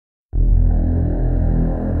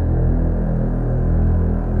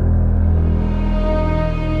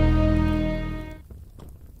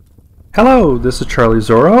Hello, this is Charlie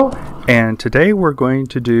Zorro, and today we're going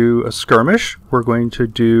to do a skirmish. We're going to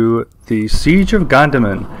do the Siege of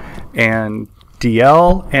Gondamon, and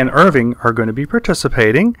DL and Urveng are going to be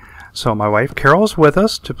participating. So my wife Carol's with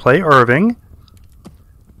us to play Urveng.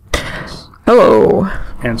 Hello.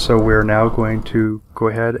 And so we're now going to go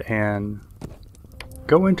ahead and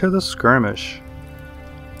go into the skirmish.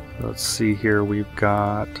 Let's see here, we've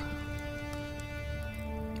got...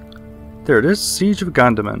 There it is, Siege of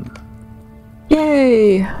Gondamon.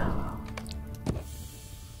 Yay!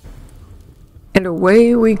 And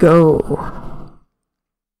away we go.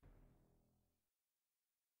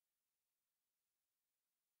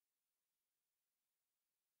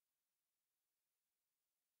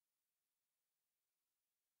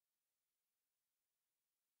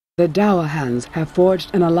 The Dourhands have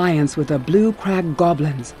forged an alliance with the Blue Crag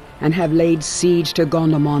goblins and have laid siege to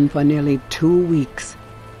Gondamon for nearly 2 weeks.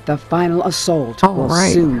 The final assault will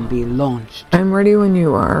soon be launched. I'm ready when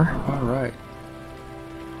you are. Alright.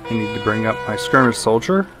 I need to bring up my skirmish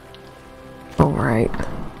soldier. Alright.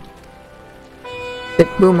 Stick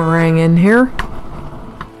Boomerang in here.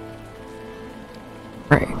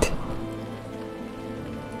 Right.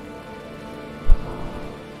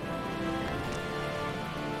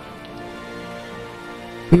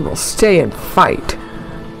 We will stay and fight.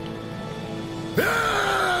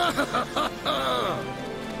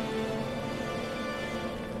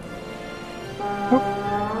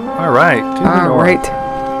 Alright, to the north. Right.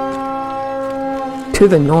 To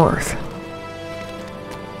the north.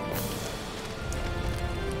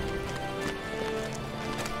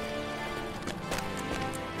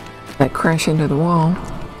 I crash into the wall.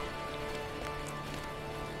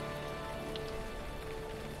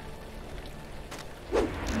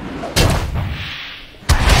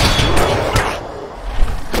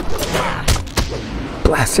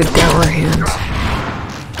 Blasted Dourhands.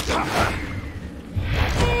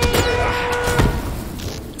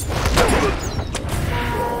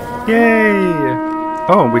 Yay!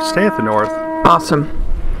 Oh, we stay at the north. Awesome.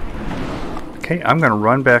 Okay, I'm going to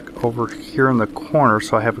run back over here in the corner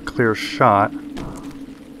so I have a clear shot.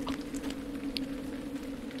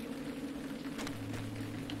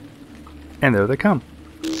 And there they come.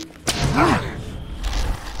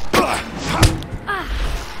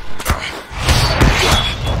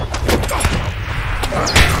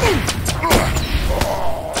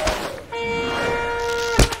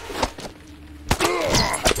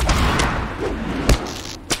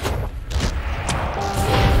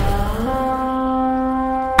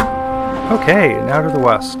 Okay, now to the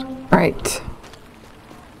west. Right.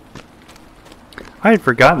 I had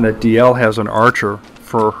forgotten that DL has an archer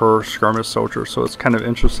for her skirmish soldier, so it's kind of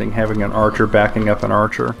interesting having an archer backing up an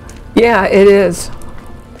archer. Yeah, it is.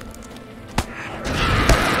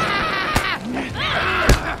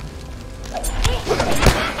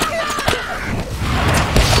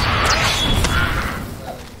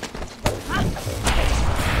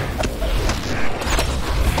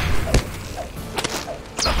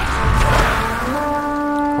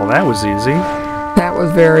 Well, that was easy. That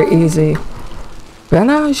was very easy.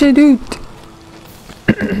 Voilà, je doute.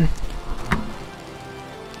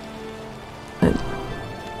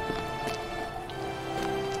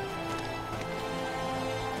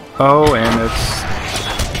 Oh, and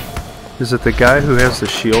it's... Is it the guy who has the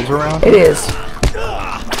shields around? It is.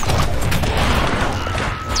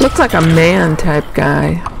 Looks like a man type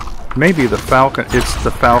guy. Maybe the falcon. It's the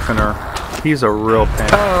falconer. He's a real pain.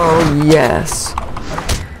 Oh, yes.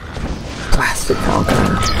 Blasted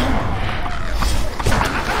falconer.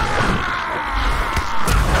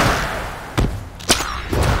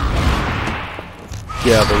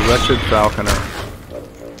 Yeah, the wretched falconer.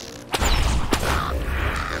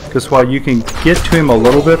 Because while you can get to him a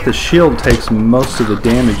little bit, the shield takes most of the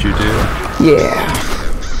damage you do. Yeah.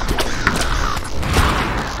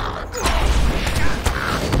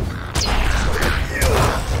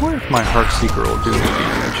 I wonder if my Heartseeker will do any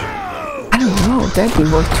damage. I don't know. That'd be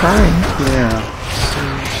worth trying. Yeah.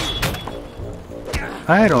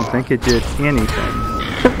 I don't think it did anything.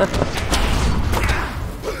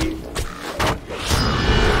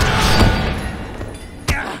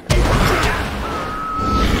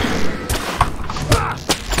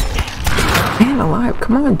 Man alive.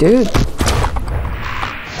 Come on, dude.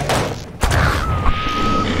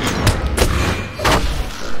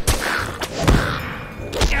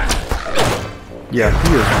 Yeah, he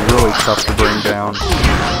is really tough to bring down.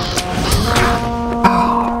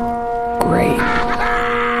 Oh, great.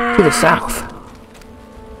 To the south.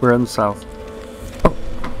 We're in the south. Oh.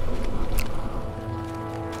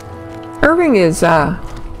 Urveng is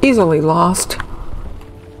easily lost.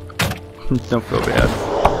 Don't feel bad.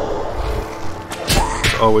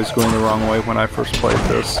 always going the wrong way when I first played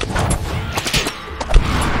this.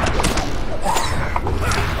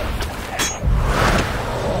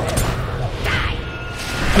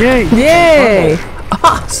 Yay! Yay!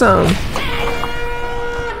 Awesome!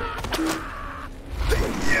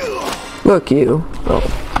 Look, you little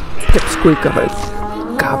pipsqueak of a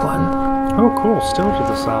goblin. Oh, cool. Still to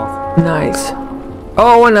the south. Nice.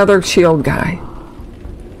 Oh, another shield guy.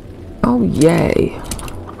 Oh, yay.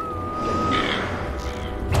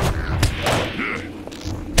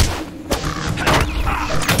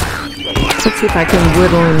 Let's see if I can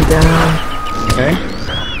whittle him down. Okay.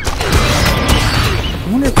 I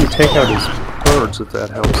wonder if we take out his birds, if that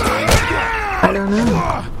helps him. I don't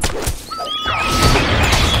know.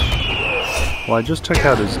 Well, I just took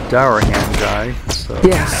out his Dourhand guy, so...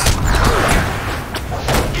 Yes.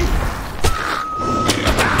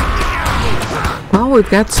 Well, we've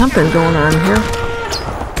got something going on here.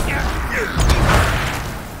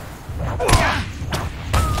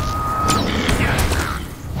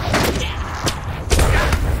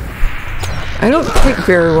 I don't take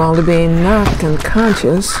very well to being knocked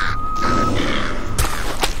unconscious.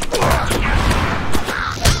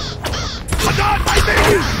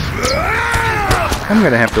 I'm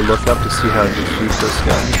gonna have to look up to see how to defeat this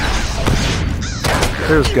guy.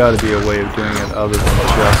 There's gotta be a way of doing it other than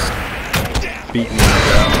just beating him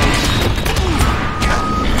down.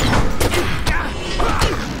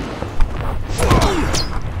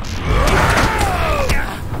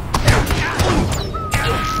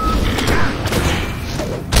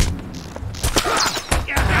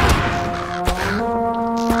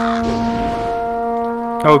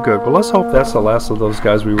 Oh good, well let's hope that's the last of those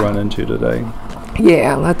guys we run into today.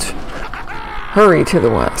 Yeah, let's hurry to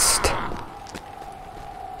the west.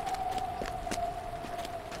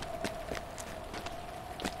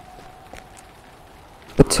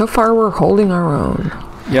 But so far we're holding our own.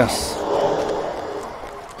 Yes.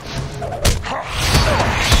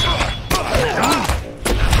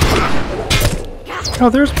 Oh,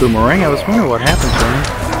 there's Boomerang. I was wondering what happened to him.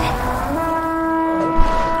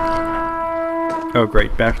 Oh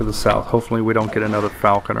great, back to the south. Hopefully we don't get another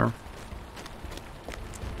falconer.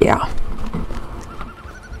 Yeah.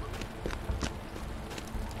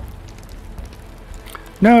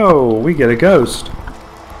 No, we get a ghost.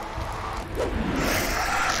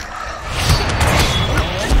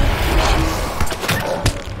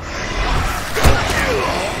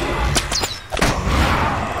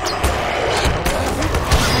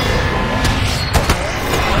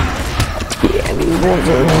 Yeah, these wolves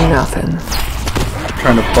are nothing.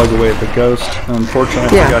 Trying to plug away at the ghost.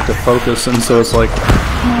 Unfortunately, I forgot to focus, and so it's like, oh,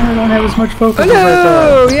 I don't have as much focus as I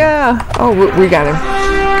Oh, thought. yeah. Oh, we got him.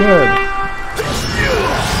 Good.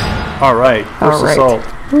 All right. First assault.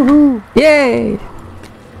 Woohoo! Yay!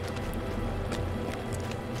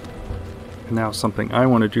 And now something I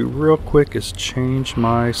want to do real quick is change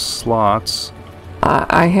my slots.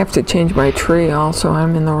 I have to change my tree also.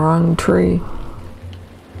 I'm in the wrong tree.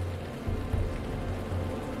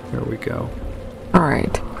 There we go.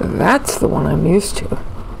 Alright, that's the one I'm used to.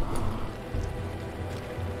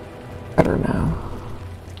 Better now.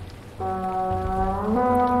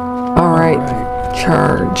 Alright,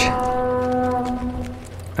 charge.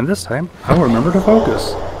 And this time, I'll remember to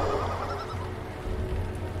focus.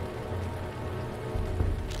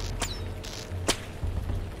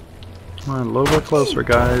 Come on, a little bit closer,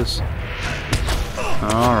 guys.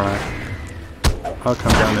 Alright. I'll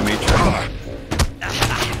come down to meet you.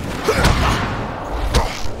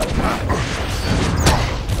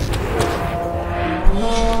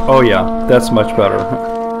 Oh yeah, that's much better.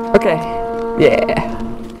 Okay, yeah.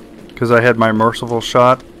 Because I had my merciful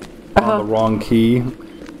shot on the wrong key,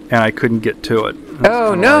 and I couldn't get to it.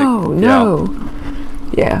 Oh no, like, no.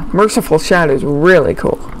 Yeah, merciful shot is really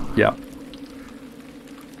cool. Yeah.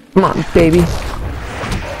 Come on, baby.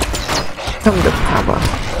 Come to Papa.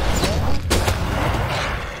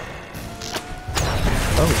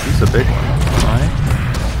 Oh, he's a big one. Alright.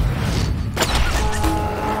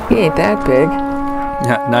 He ain't that big.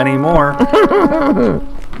 Yeah, not anymore.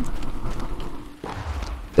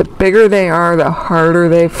 The bigger they are, the harder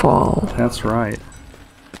they fall. That's right.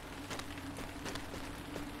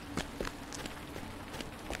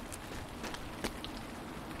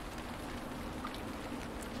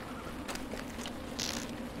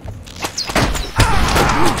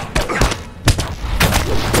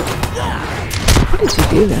 What did you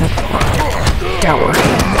do that for?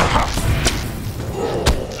 Dourhands.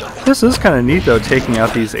 This is kind of neat, though, taking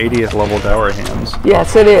out these 80th level Dourhands.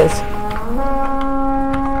 Yes, it is.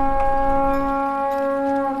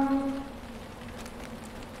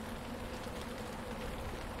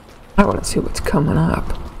 I want Let's see what's coming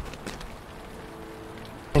up.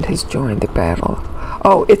 And has joined the battle.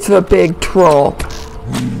 Oh, it's the big troll.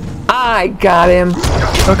 I got him.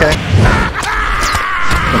 Okay.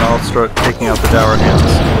 Then I'll start taking out the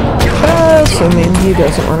Dourhands. Assuming he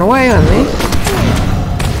doesn't run away on me.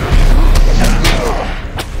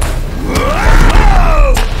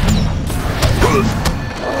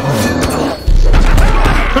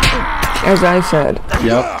 As I said.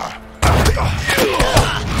 Yep.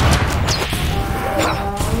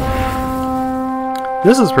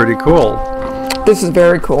 This is pretty cool. This is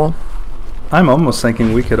very cool. I'm almost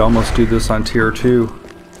thinking we could almost do this on tier 2.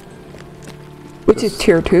 Which is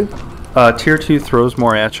tier 2? Tier 2 throws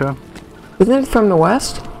more at you. Isn't it from the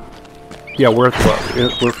west? Yeah, we're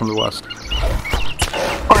from the west.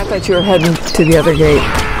 Oh, I thought you were heading to the other gate.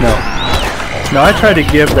 No. No, I try to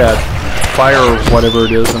give that fire or whatever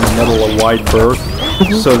it is in the middle a wide berth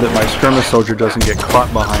so that my skirmish soldier doesn't get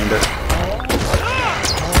caught behind it.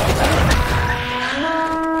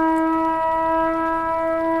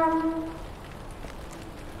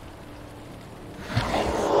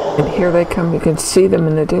 And here they come. You can see them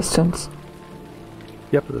in the distance.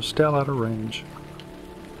 Yep, they're still out of range.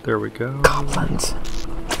 There we go. Goblins.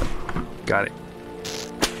 Got it.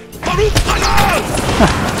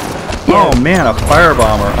 Oh man, a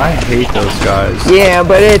firebomber. I hate those guys. Yeah,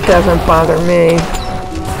 but it doesn't bother me.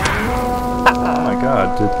 Oh my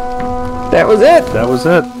god. That was it. That was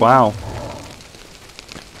it. Wow.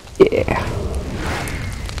 Yeah.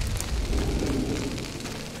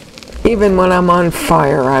 Even when I'm on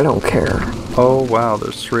fire, I don't care. Oh wow,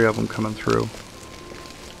 there's 3 of them coming through.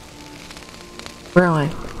 Really?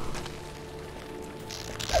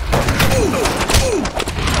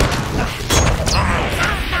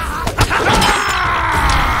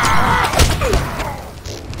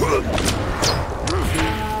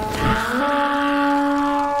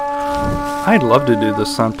 I'd love to do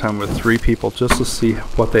this sometime with 3 people just to see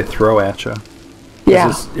what they throw at you.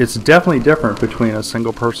 Yeah. It's definitely different between a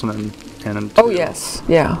single person and Oh yes,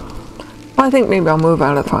 yeah. Well, I think maybe I'll move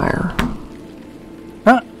out of fire.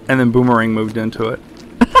 And then Boomerang moved into it.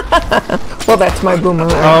 Well, that's my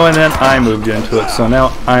boomerang. Oh, and then I moved into it, so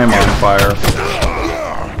now I am on fire.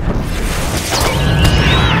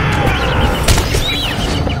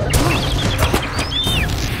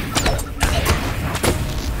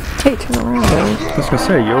 Hey, turn around, buddy. I was gonna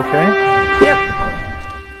say, you okay? Yep.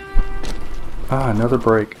 Ah, another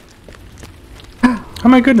break. Oh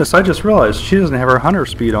my goodness, I just realized she doesn't have her hunter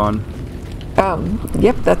speed on.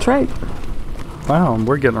 Yep, that's right. Wow,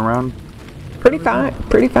 we're getting around. Pretty fine,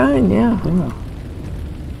 yeah. Yeah.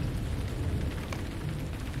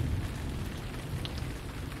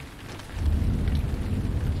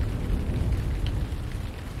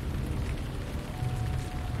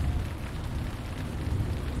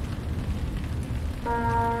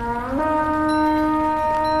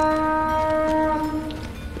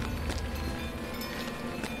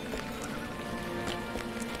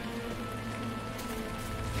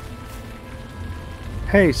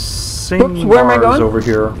 Hey, Sing where am I Mars going? over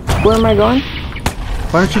here. Where am I going?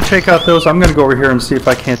 Why don't you take out those? I'm going to go over here and see if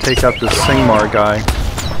I can't take out this Singmar guy.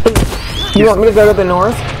 You want me to go to the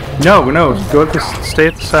north? No, go to stay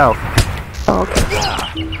at the south. Oh, okay.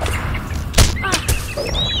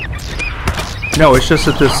 No, it's just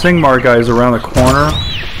that this Singmar guy is around the corner.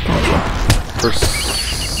 For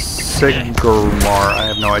Sigurmar, I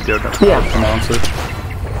have no idea how to pronounce it.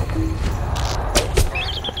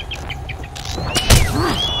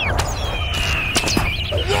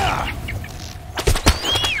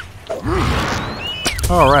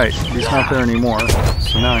 Alright, he's not there anymore,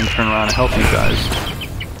 so now I can turn around and help you guys.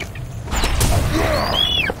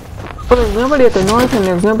 Well, there's nobody at the north and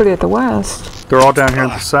there's nobody at the west. They're all down here in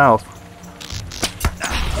the south.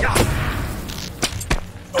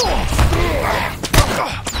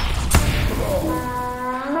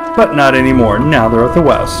 But not anymore, now they're at the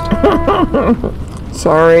west.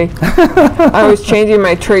 Sorry. I was changing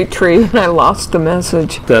my trait tree and I lost the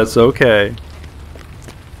message. That's okay.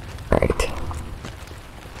 Right.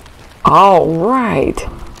 All right.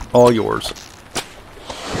 All yours.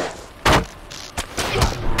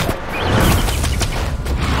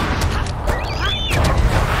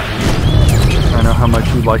 I know how much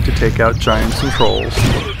you'd like to take out giants and trolls.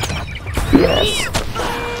 Yes.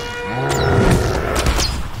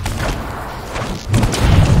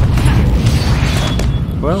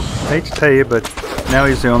 Well, hate to tell you, but now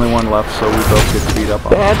he's the only one left, so we both get to beat up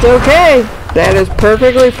on him. That's okay. That is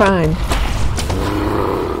perfectly fine.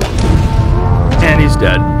 And he's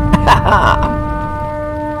dead.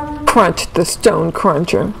 Crunch the stone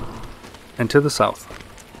cruncher. And to the south.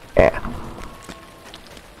 Yeah.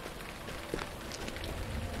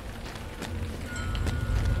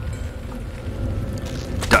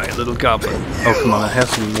 little goblin. Oh, come on, it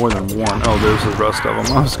has to be more than one. Oh, there's the rest of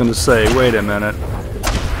them. I was going to say, wait a minute.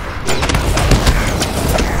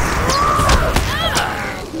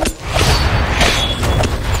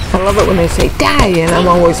 I love it when they say die, and I'm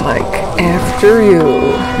always like, after you.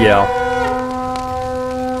 Yeah.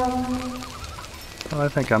 Well, I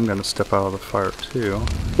think I'm going to step out of the fire, too.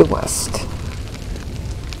 The west.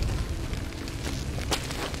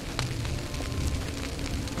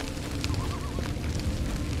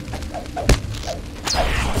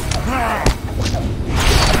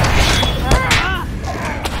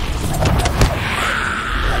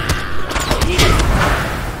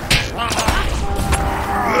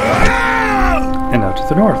 And out to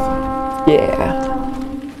the north. Yeah.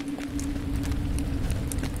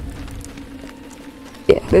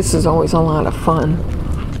 Yeah, this is always a lot of fun.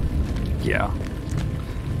 Yeah.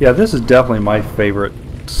 Yeah, this is definitely my favorite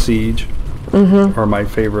siege. Or my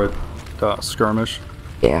favorite skirmish.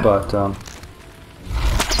 Yeah. But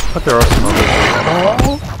there are some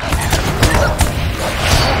others.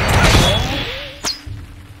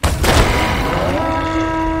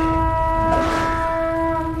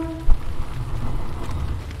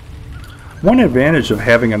 One advantage of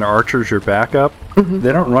having an archer as your backup,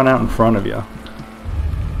 they don't run out in front of you.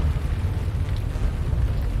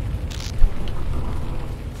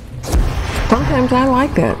 Sometimes I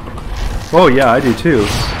like that. Oh yeah, I do too.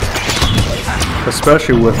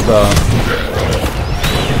 Especially with the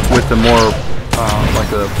more like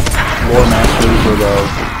the lore masters or the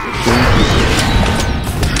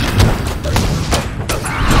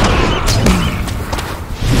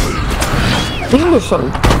These are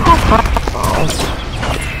some tough balls,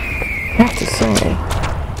 I have to say.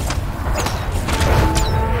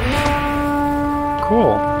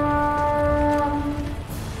 Cool.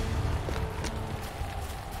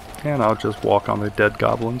 And I'll just walk on the dead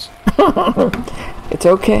goblins. It's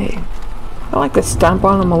okay. I like to stomp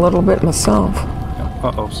on them a little bit myself.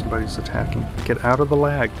 Uh-oh, somebody's attacking. Get out of the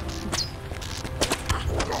lag.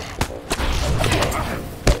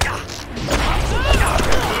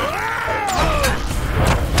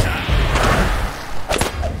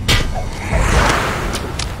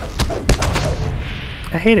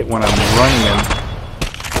 I hate it when I'm running and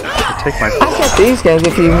I take my... I got these guys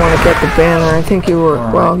if you want to get the banner. I think you were,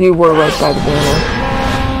 well, you were right by the banner.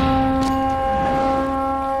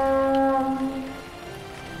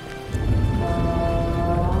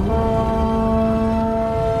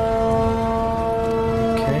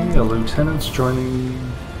 Okay, the lieutenant's joining,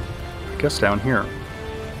 I guess, down here.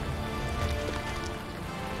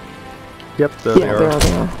 Yep, there they are.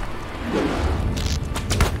 There.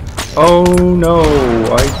 Oh no,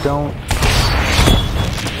 I don't...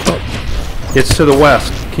 It's to the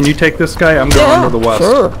west. Can you take this guy? I'm going to the west.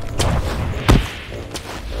 Sure.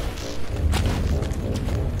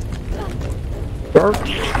 Sure.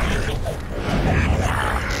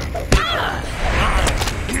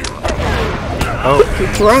 Oh.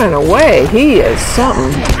 He's running away. He is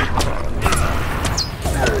something.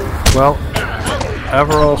 Well,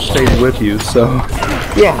 Everall stayed with you, so...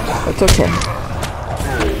 Yeah, that's okay.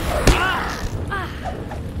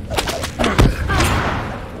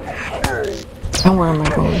 And where am I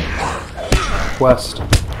going? West.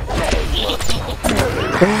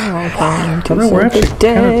 Where I come to we're save the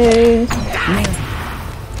day.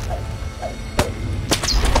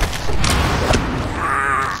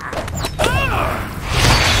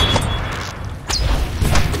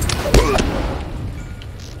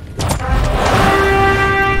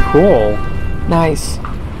 Cool. Nice.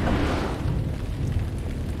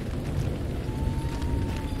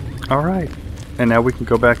 All right. And now we can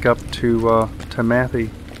go back up to Mathi.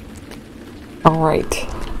 All right.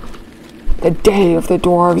 The day of the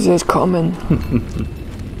dwarves is coming.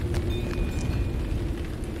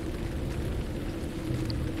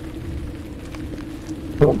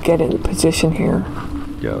 We'll get in position here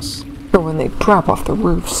Yes. for when they drop off the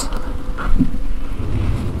roofs.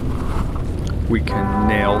 We can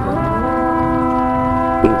nail them.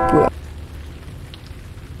 We will.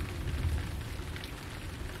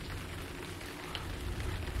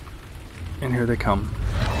 And here they come.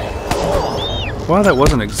 Well, that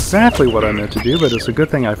wasn't exactly what I meant to do, but it's a good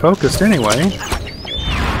thing I focused anyway.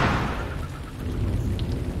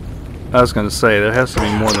 I was going to say, there has to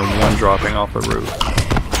be more than one dropping off the roof.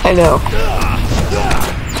 I know.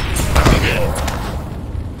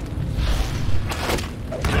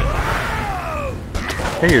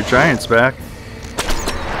 Hey, your giant's back.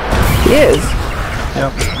 He is.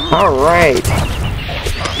 Yep. All right.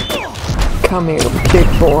 Come here, big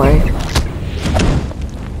boy.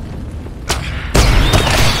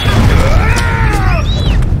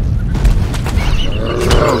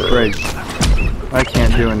 Oh, great. great. I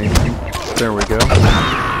can't do anything. There we go.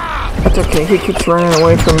 That's okay, he keeps running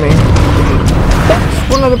away from me.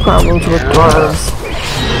 That's one of the problems with dwarves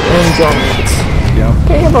and giants. Yeah.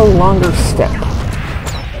 They have a longer step.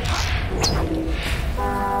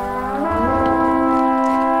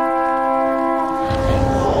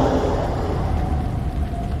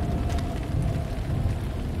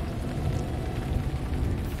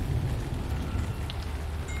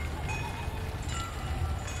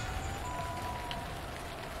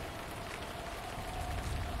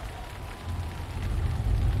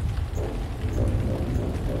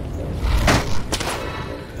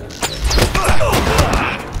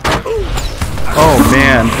 Oh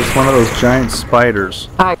man, it's one of those giant spiders.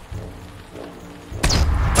 I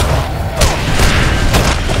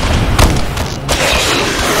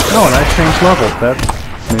Oh, and I changed level. That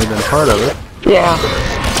may have been part of it. yeah.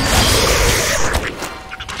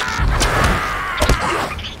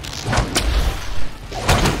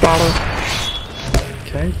 Got him.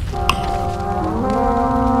 Okay.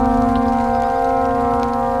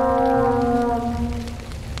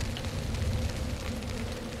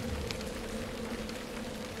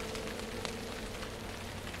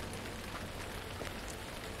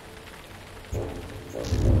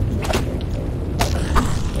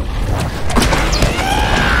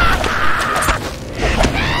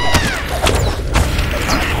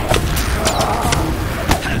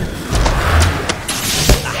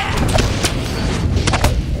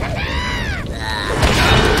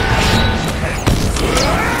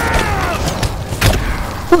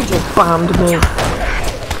 Who just bombed me?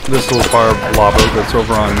 This little fire lava that's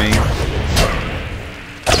over on me.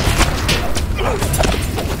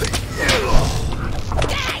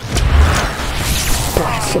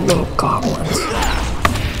 Blasted little goblins.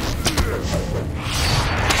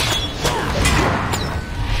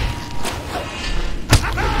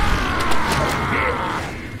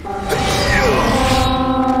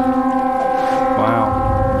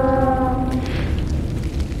 Wow.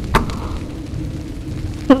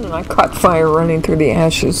 I caught fire running through the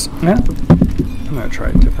ashes. Yeah. I'm gonna try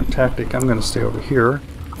a different tactic. I'm gonna stay over here.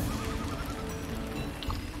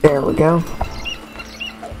 There we go.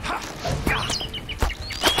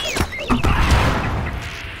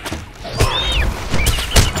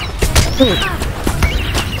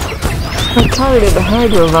 I targeted the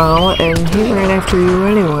hydroval and he ran after you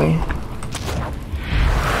anyway.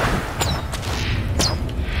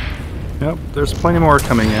 Yep, there's plenty more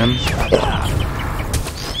coming in.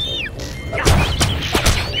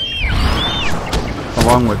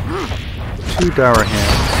 Along with 2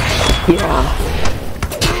 Dourhands. Yeah.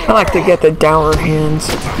 I like to get the Dourhands.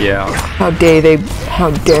 Yeah, How dare they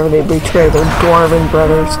betray their dwarven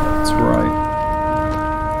brothers. that's right.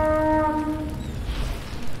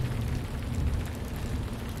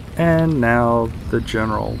 And now the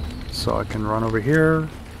general. So I can run over here.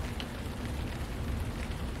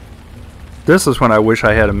 This is when I wish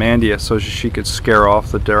I had Amandia so she could scare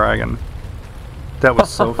off the dragon. That was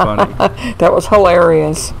so funny. That was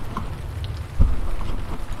hilarious.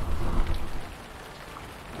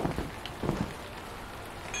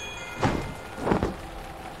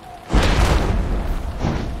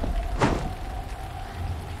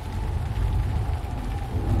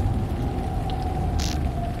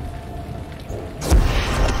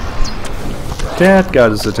 That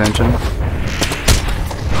got his attention.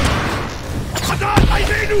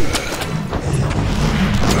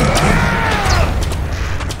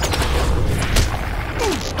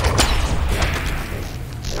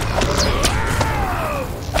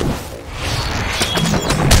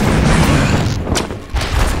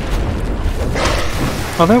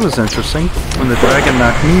 Oh, that was interesting. When the dragon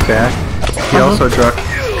knocked me back, he also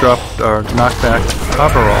knocked back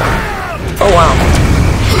Overall. Oh wow.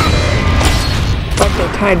 Like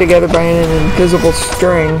they're tied together by an invisible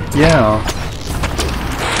string. Yeah.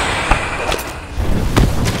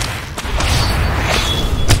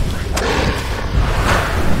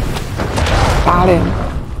 Got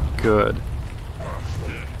him. Good.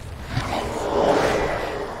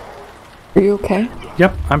 Are you okay?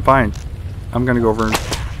 Yep, I'm fine. I'm gonna go over and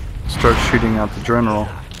start shooting out the general.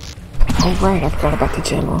 Oh right, I forgot about the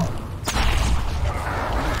general.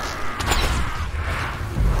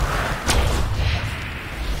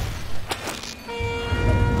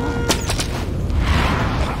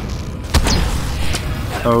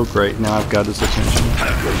 Oh great, now I've got his attention.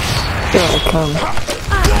 Here I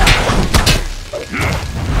come.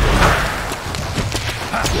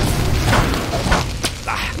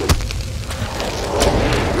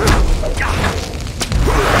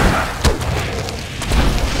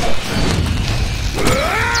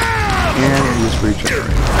 And he's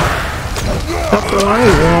regenerating. are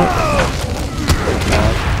you at?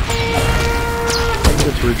 I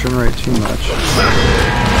get to regenerate too much.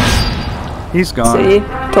 He's gone. See?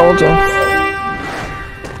 Told you.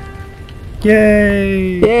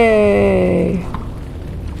 Yay! Yay!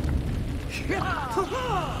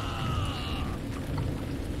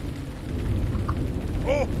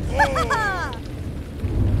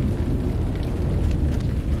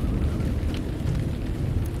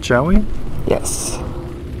 Shall we? Yes.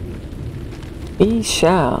 We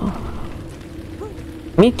shall.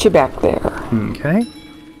 Meet you back there. Okay.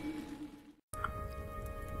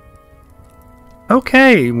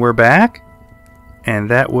 Okay, we're back. And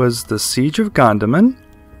that was the Siege of Gondamon.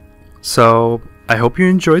 So, I hope you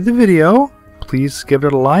enjoyed the video. Please give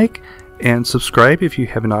it a like and subscribe if you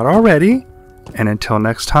have not already. And until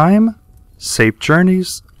next time, safe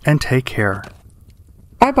journeys and take care.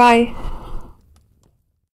 Bye-bye.